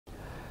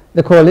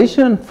The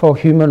Coalition for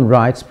Human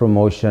Rights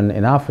Promotion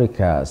in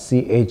Africa,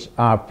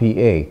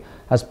 CHRPA,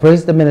 has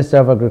praised the Minister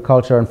of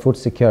Agriculture and Food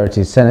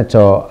Security, Senator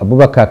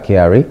Abubakar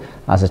Kyari,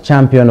 as a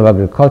champion of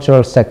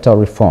agricultural sector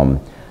reform.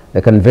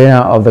 The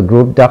convener of the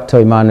group, Dr.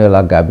 Emmanuel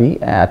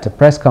Agabi, at a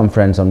press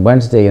conference on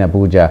Wednesday in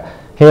Abuja,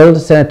 hailed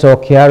Senator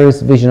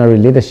Kyari's visionary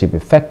leadership,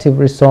 effective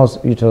resource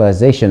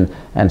utilization,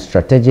 and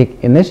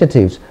strategic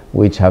initiatives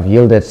which have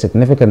yielded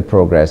significant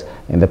progress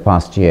in the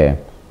past year.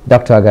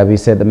 Dr. Agabi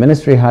said the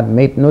ministry had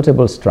made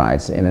notable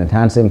strides in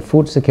enhancing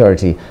food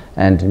security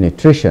and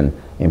nutrition,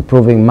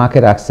 improving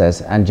market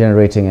access, and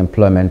generating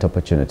employment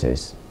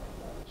opportunities.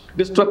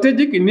 The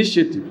strategic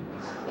initiative,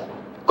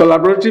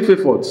 collaborative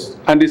efforts,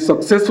 and the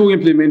successful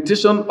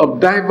implementation of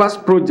diverse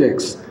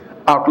projects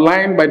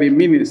outlined by the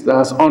minister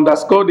has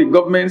underscored the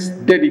government's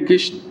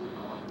dedication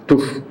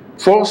to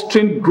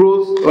fostering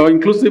growth,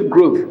 inclusive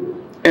growth,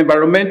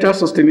 environmental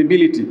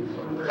sustainability,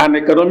 and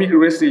economic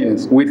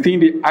resilience within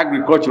the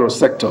agricultural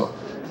sector.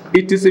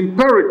 It is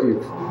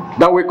imperative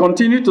that we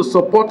continue to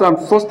support and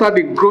foster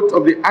the growth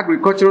of the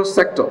agricultural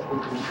sector,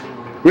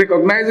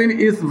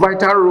 recognizing its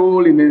vital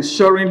role in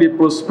ensuring the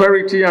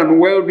prosperity and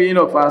well-being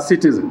of our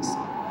citizens.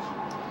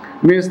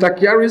 Minister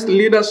Kyari's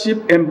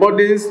leadership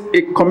embodies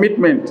a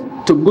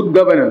commitment to good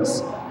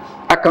governance,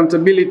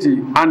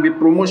 accountability, and the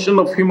promotion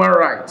of human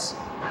rights,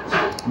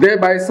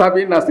 thereby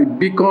serving as a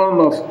beacon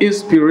of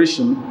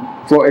inspiration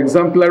for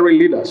exemplary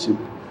leadership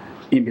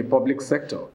in the public sector.